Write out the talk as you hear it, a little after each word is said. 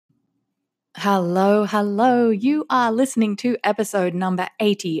Hello, hello. You are listening to episode number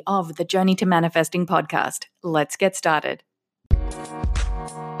 80 of the Journey to Manifesting podcast. Let's get started.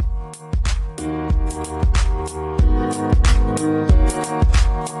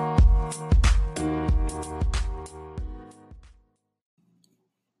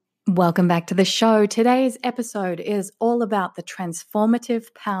 Welcome back to the show. Today's episode is all about the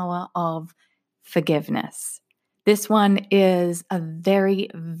transformative power of forgiveness. This one is a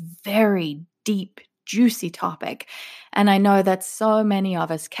very, very deep, juicy topic. And I know that so many of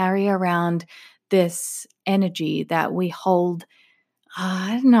us carry around this energy that we hold.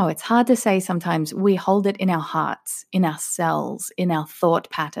 I don't know, it's hard to say sometimes. We hold it in our hearts, in our cells, in our thought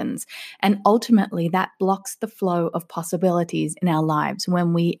patterns. And ultimately, that blocks the flow of possibilities in our lives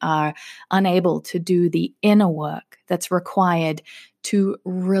when we are unable to do the inner work that's required to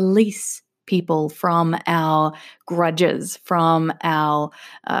release people from our grudges, from our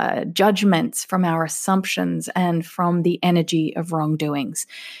judgments, from our assumptions, and from the energy of wrongdoings.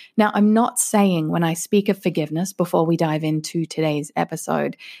 Now, I'm not saying when I speak of forgiveness, before we dive into today's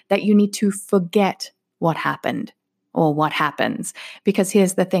episode, that you need to forget what happened or what happens, because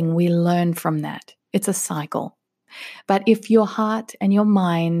here's the thing, we learn from that. It's a cycle. But if your heart and your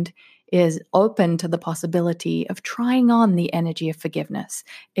mind is open to the possibility of trying on the energy of forgiveness,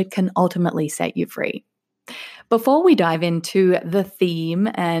 it can ultimately set you free. Before we dive into the theme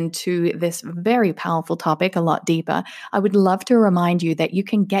and to this very powerful topic a lot deeper, I would love to remind you that you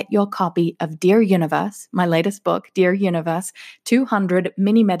can get your copy of Dear Universe, my latest book, Dear Universe, 200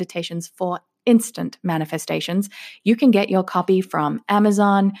 mini meditations for instant manifestations. You can get your copy from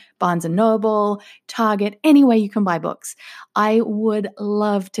Amazon, Barnes & Noble, Target, anywhere you can buy books. I would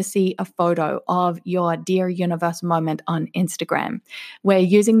love to see a photo of your Dear Universe moment on Instagram. We're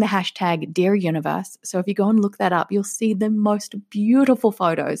using the hashtag Dear Universe. So if you go and look that up, you'll see the most beautiful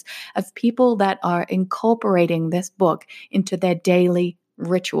photos of people that are incorporating this book into their daily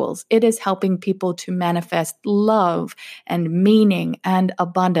rituals. It is helping people to manifest love and meaning and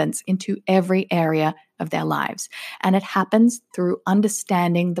abundance into every area of their lives. And it happens through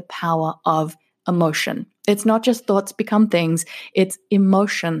understanding the power of emotion. It's not just thoughts become things, it's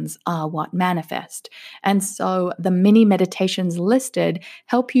emotions are what manifest. And so the mini meditations listed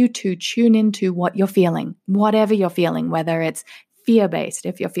help you to tune into what you're feeling, whatever you're feeling, whether it's fear-based,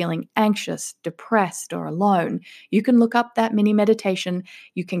 if you're feeling anxious, depressed, or alone, you can look up that mini meditation,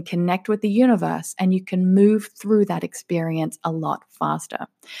 you can connect with the universe, and you can move through that experience a lot faster.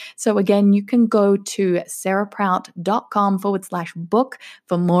 So again, you can go to sarahprout.com/book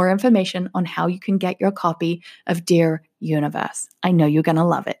for more information on how you can get your copy of Dear Universe. I know you're going to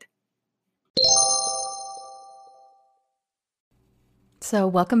love it. So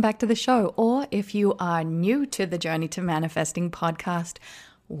welcome back to the show, or if you are new to the Journey to Manifesting podcast,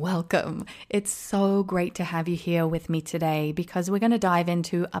 welcome. It's so great to have you here with me today because we're going to dive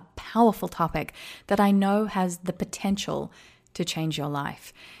into a powerful topic that I know has the potential to change your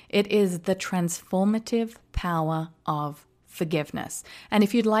life. It is the transformative power of forgiveness. And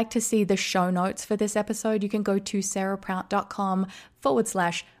if you'd like to see the show notes for this episode, you can go to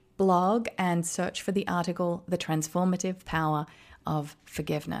sarahprout.com/blog and search for the article, The Transformative Power of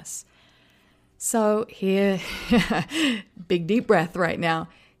Forgiveness. So here, big deep breath right now.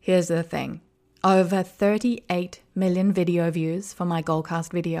 Here's the thing. Over 38 million video views for my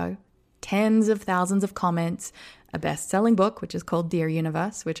Goalcast video, tens of thousands of comments, a best-selling book, which is called Dear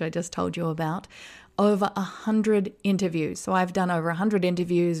Universe, which I just told you about, over 100 interviews. So I've done over 100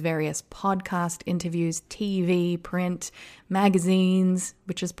 interviews, various podcast interviews, TV, print, magazines,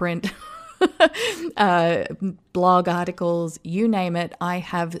 which is print, blog articles, you name it. I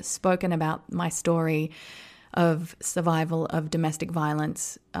have spoken about my story of survival of domestic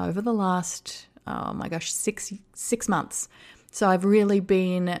violence over the last, 6 months. So I've really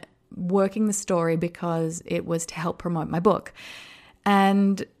been working the story because it was to help promote my book.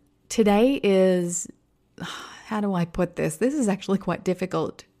 And today is, how do I put this? This is actually quite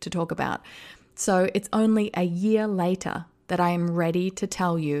difficult to talk about. So it's only a year later that I am ready to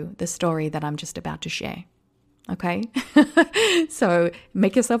tell you the story that I'm just about to share. Okay? So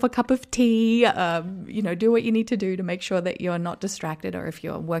make yourself a cup of tea, do what you need to do to make sure that you're not distracted, or if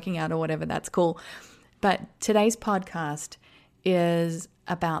you're working out or whatever, that's cool. But today's podcast is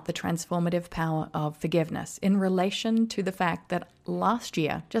about the transformative power of forgiveness in relation to the fact that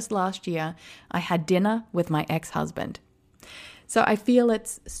just last year, I had dinner with my ex-husband. So I feel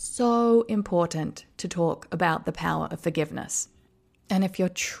it's so important to talk about the power of forgiveness. And if you're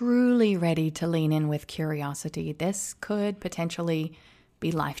truly ready to lean in with curiosity, this could potentially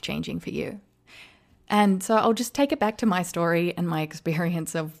be life-changing for you. And so I'll just take it back to my story and my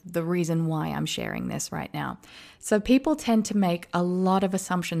experience of the reason why I'm sharing this right now. So people tend to make a lot of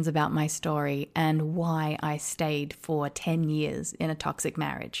assumptions about my story and why I stayed for 10 years in a toxic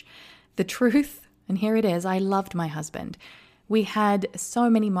marriage. The truth, and here it is, I loved my husband. We had so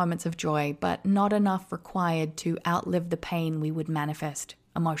many moments of joy, but not enough required to outlive the pain we would manifest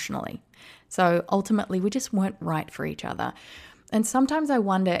emotionally. So ultimately, we just weren't right for each other. And sometimes I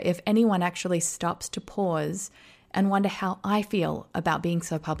wonder if anyone actually stops to pause and wonder how I feel about being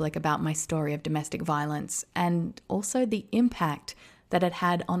so public about my story of domestic violence, and also the impact that it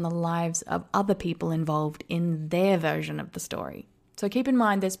had on the lives of other people involved in their version of the story. So keep in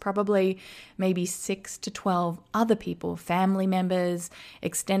mind, there's probably maybe 6 to 12 other people, family members,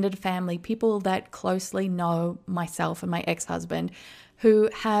 extended family, people that closely know myself and my ex-husband, who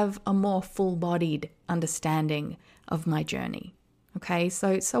have a more full-bodied understanding of my journey. Okay,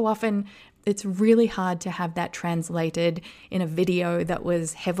 so often it's really hard to have that translated in a video that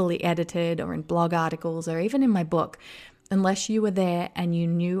was heavily edited or in blog articles or even in my book. Unless you were there and you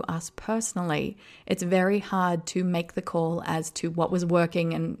knew us personally, it's very hard to make the call as to what was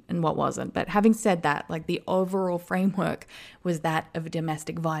working and what wasn't. But having said that, like the overall framework was that of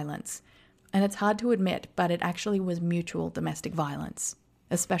domestic violence. And it's hard to admit, but it actually was mutual domestic violence,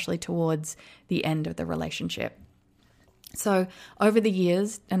 especially towards the end of the relationship. So over the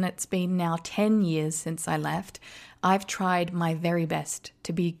years, and it's been now 10 years since I left, I've tried my very best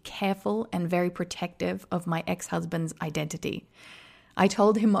to be careful and very protective of my ex-husband's identity. I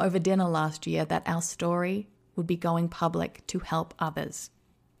told him over dinner last year that our story would be going public to help others.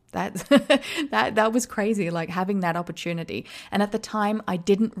 That was crazy, like having that opportunity. And at the time, I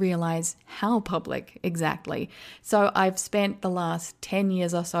didn't realize how public exactly. So I've spent the last 10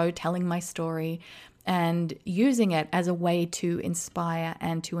 years or so telling my story and using it as a way to inspire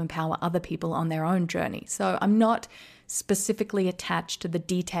and to empower other people on their own journey. So I'm not specifically attached to the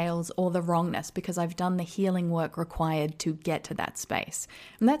details or the wrongness because I've done the healing work required to get to that space.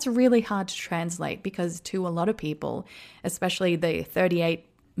 And that's really hard to translate because to a lot of people, especially the 38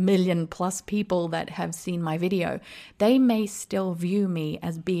 million plus people that have seen my video, they may still view me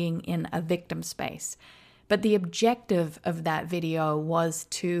as being in a victim space. But the objective of that video was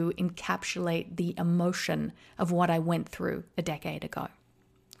to encapsulate the emotion of what I went through a decade ago.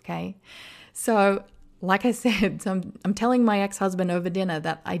 Okay? So, like I said, I'm telling my ex-husband over dinner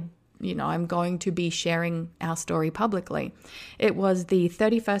that I'm going to be sharing our story publicly. It was the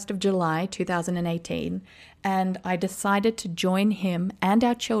 31st of July, 2018, and I decided to join him and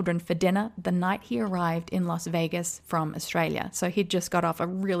our children for dinner the night he arrived in Las Vegas from Australia. So he'd just got off a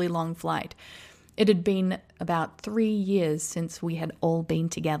really long flight. It had been about 3 years since we had all been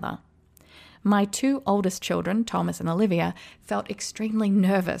together. My 2 oldest children, Thomas and Olivia, felt extremely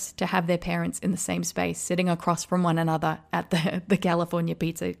nervous to have their parents in the same space, sitting across from one another at the California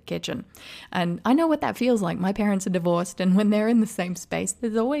Pizza kitchen. And I know what that feels like. My parents are divorced, and when they're in the same space,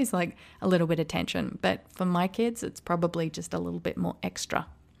 there's always like a little bit of tension. But for my kids, it's probably just a little bit more extra.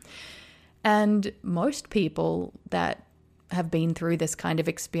 And most people that have been through this kind of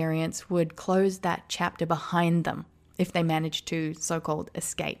experience would close that chapter behind them if they managed to so-called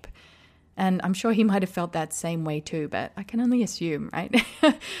escape. And I'm sure he might have felt that same way too, but I can only assume, right?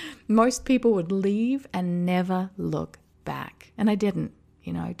 Most people would leave and never look back. And I didn't,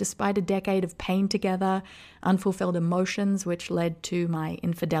 despite a decade of pain together, unfulfilled emotions, which led to my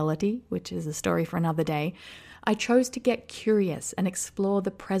infidelity, which is a story for another day. I chose to get curious and explore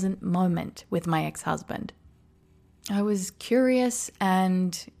the present moment with my ex-husband. I was curious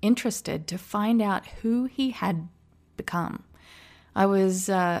and interested to find out who he had become. I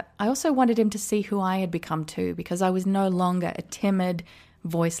also wanted him to see who I had become too, because I was no longer a timid,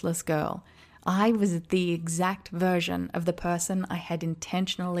 voiceless girl. I was the exact version of the person I had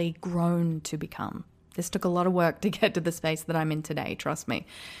intentionally grown to become. This took a lot of work to get to the space that I'm in today, trust me.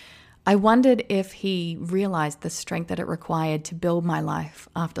 I wondered if he realized the strength that it required to build my life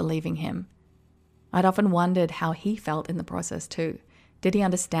after leaving him. I'd often wondered how he felt in the process too. Did he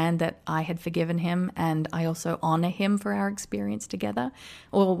understand that I had forgiven him and I also honor him for our experience together?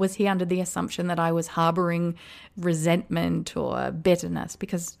 Or was he under the assumption that I was harboring resentment or bitterness?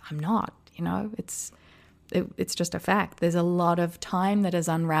 Because I'm not, it's just a fact. There's a lot of time that has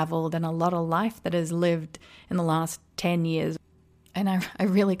unraveled and a lot of life that has lived in the last 10 years. And I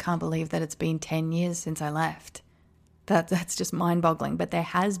really can't believe that it's been 10 years since I left. That's just mind-boggling. But there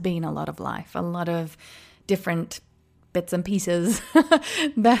has been a lot of life, a lot of different bits and pieces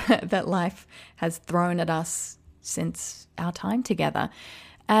that life has thrown at us since our time together.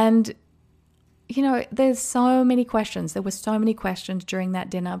 And, there's so many questions. There were so many questions during that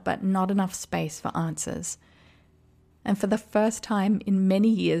dinner, but not enough space for answers. And for the first time in many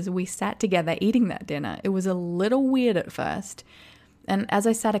years, we sat together eating that dinner. It was a little weird at first. And as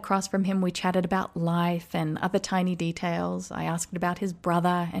I sat across from him, we chatted about life and other tiny details. I asked about his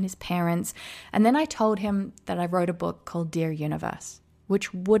brother and his parents. And then I told him that I wrote a book called Dear Universe,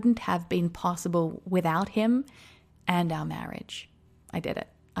 which wouldn't have been possible without him and our marriage. I did it.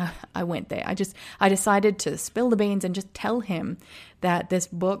 I went there. I decided to spill the beans and just tell him that this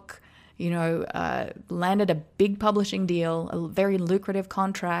book, landed a big publishing deal, a very lucrative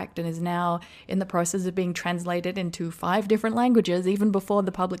contract, and is now in the process of being translated into 5 different languages, even before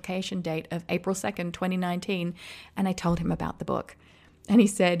the publication date of April 2nd, 2019. And I told him about the book. And he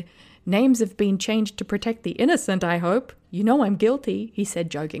said, "Names have been changed to protect the innocent, I hope. You know I'm guilty," he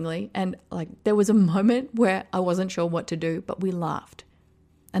said jokingly. And there was a moment where I wasn't sure what to do, but we laughed.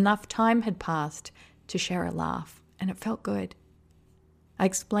 Enough time had passed to share a laugh, and it felt good. I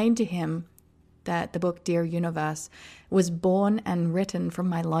explained to him that the book Dear Universe was born and written from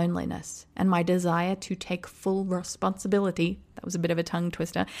my loneliness and my desire to take full responsibility. That was a bit of a tongue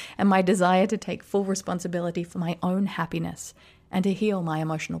twister. And my desire to take full responsibility for my own happiness and to heal my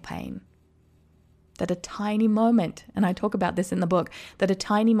emotional pain. That a tiny moment, and I talk about this in the book, that a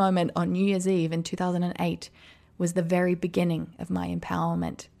tiny moment on New Year's Eve in 2008 was the very beginning of my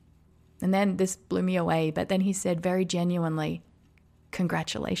empowerment. And then this blew me away, but then he said very genuinely,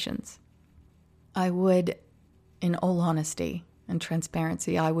 "Congratulations." I would, in all honesty and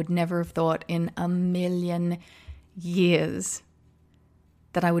transparency, I would never have thought in a million years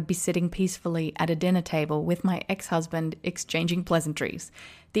that I would be sitting peacefully at a dinner table with my ex-husband exchanging pleasantries.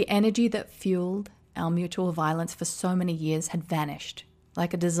 The energy that fueled our mutual violence for so many years had vanished,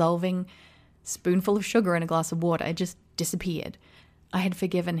 like a dissolving spoonful of sugar in a glass of water. It just disappeared. I had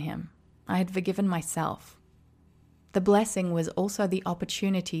forgiven him. I had forgiven myself. The blessing was also the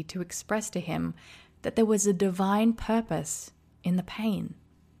opportunity to express to him that there was a divine purpose in the pain.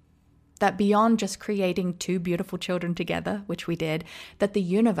 That beyond just creating 2 beautiful children together, which we did, that the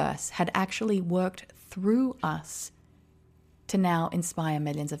universe had actually worked through us to now inspire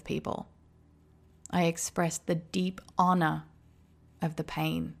millions of people. I expressed the deep honor of the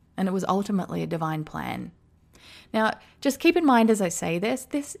pain, and it was ultimately a divine plan. Now, just keep in mind as I say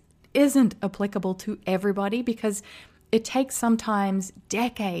this isn't applicable to everybody because it takes sometimes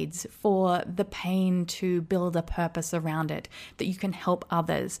decades for the pain to build a purpose around it, that you can help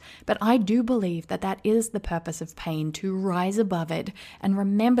others. But I do believe that that is the purpose of pain, to rise above it and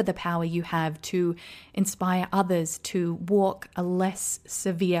remember the power you have to inspire others to walk a less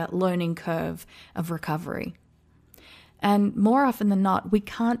severe learning curve of recovery. And more often than not, we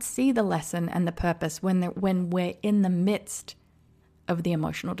can't see the lesson and the purpose when we're in the midst of the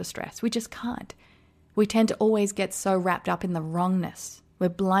emotional distress. We just can't. We tend to always get so wrapped up in the wrongness. We're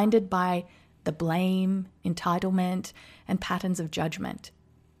blinded by the blame, entitlement, and patterns of judgment.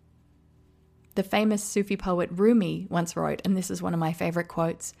 The famous Sufi poet Rumi once wrote, and this is one of my favorite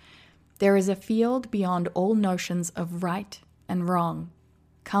quotes, "There is a field beyond all notions of right and wrong.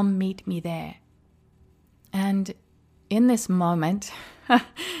 Come meet me there." And in this moment,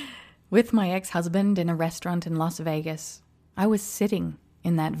 with my ex-husband in a restaurant in Las Vegas, I was sitting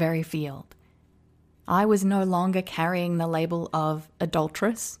in that very field. I was no longer carrying the label of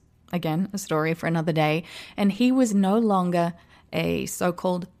adulteress, again, a story for another day, and he was no longer a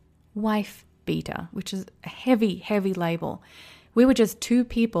so-called wife beater, which is a heavy, heavy label. We were just 2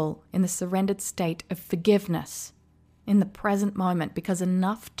 people in the surrendered state of forgiveness in the present moment because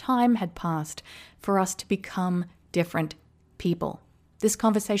enough time had passed for us to become different people. This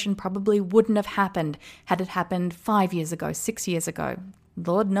conversation probably wouldn't have happened had it happened 5 years ago, 6 years ago,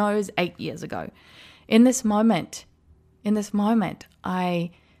 Lord knows 8 years ago. In this moment,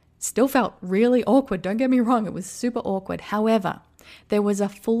 I still felt really awkward. Don't get me wrong, it was super awkward. However, there was a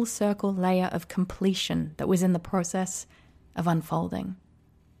full circle layer of completion that was in the process of unfolding.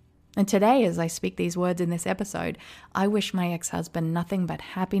 And today, as I speak these words in this episode, I wish my ex-husband nothing but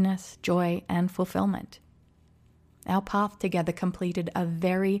happiness, joy, and fulfillment. Our path together completed a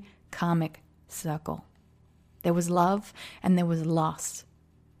very karmic circle. There was love and there was loss.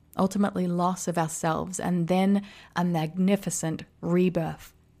 Ultimately loss of ourselves, and then a magnificent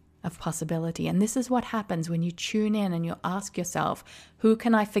rebirth of possibility. And this is what happens when you tune in and you ask yourself, who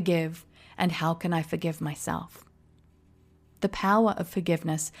can I forgive and how can I forgive myself? The power of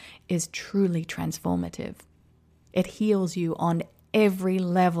forgiveness is truly transformative. It heals you on every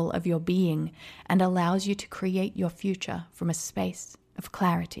level of your being and allows you to create your future from a space of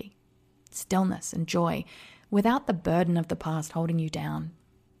clarity, stillness, and joy without the burden of the past holding you down.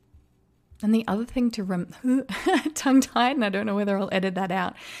 And the other thing to tongue-tied, and I don't know whether I'll edit that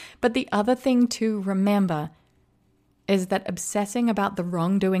out, but the other thing to remember is that obsessing about the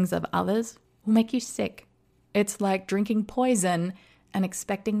wrongdoings of others will make you sick. It's like drinking poison and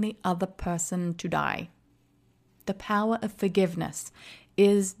expecting the other person to die. The power of forgiveness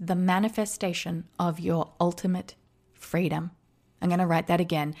is the manifestation of your ultimate freedom. I'm going to write that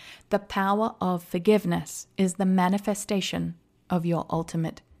again. The power of forgiveness is the manifestation of your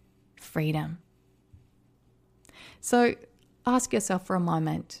ultimate freedom. So ask yourself for a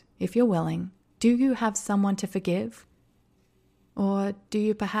moment, if you're willing, do you have someone to forgive? Or do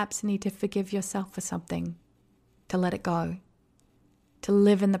you perhaps need to forgive yourself for something, to let it go, to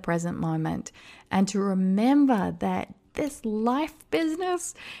live in the present moment, and to remember that this life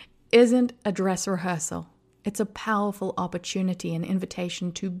business isn't a dress rehearsal. It's a powerful opportunity and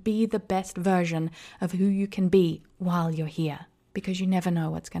invitation to be the best version of who you can be while you're here, because you never know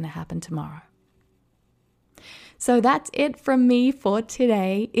what's going to happen tomorrow. So that's it from me for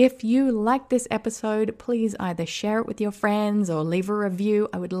today. If you like this episode, please either share it with your friends or leave a review.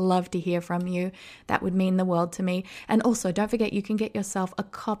 I would love to hear from you. That would mean the world to me. And also, don't forget, you can get yourself a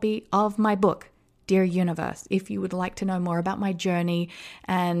copy of my book, Dear Universe, if you would like to know more about my journey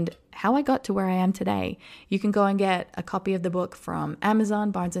and how I got to where I am today. You can go and get a copy of the book from Amazon,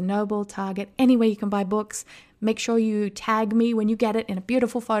 Barnes & Noble, Target, anywhere you can buy books. Make sure you tag me when you get it in a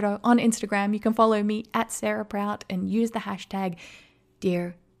beautiful photo on Instagram. You can follow me at Sarah Prout and use the hashtag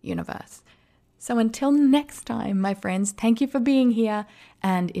Dear Universe. So until next time, my friends, thank you for being here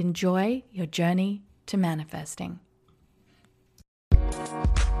and enjoy your journey to manifesting.